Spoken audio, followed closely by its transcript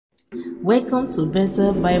Welcome to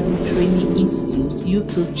Bethel Bible Training Institute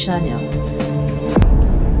YouTube channel.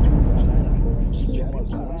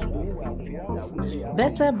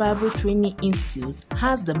 Bethel Bible Training Institute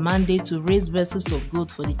has the mandate to raise vessels of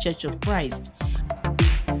gold for the Church of Christ.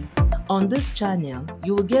 On this channel,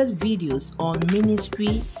 you will get videos on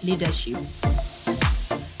ministry leadership,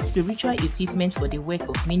 spiritual equipment for the work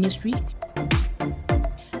of ministry,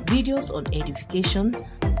 videos on edification,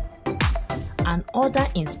 and other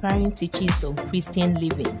inspiring teachings on Christian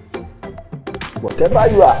living. Whatever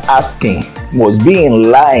you are asking must be in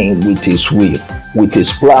line with His will, with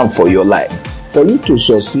His plan for your life. For you to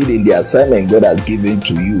succeed in the assignment God has given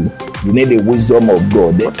to you, you need the wisdom of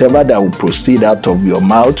God. Whatever that will proceed out of your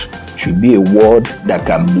mouth should be a word that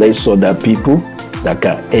can bless other people, that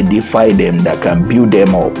can edify them, that can build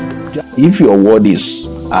them up. If your word is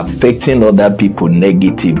affecting other people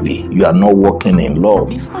negatively, you are not walking in love.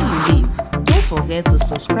 Before you leave, don't forget to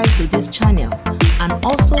subscribe to this channel and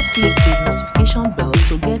also click the notification bell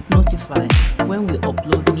to get notified when we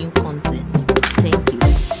upload new content. Thank you.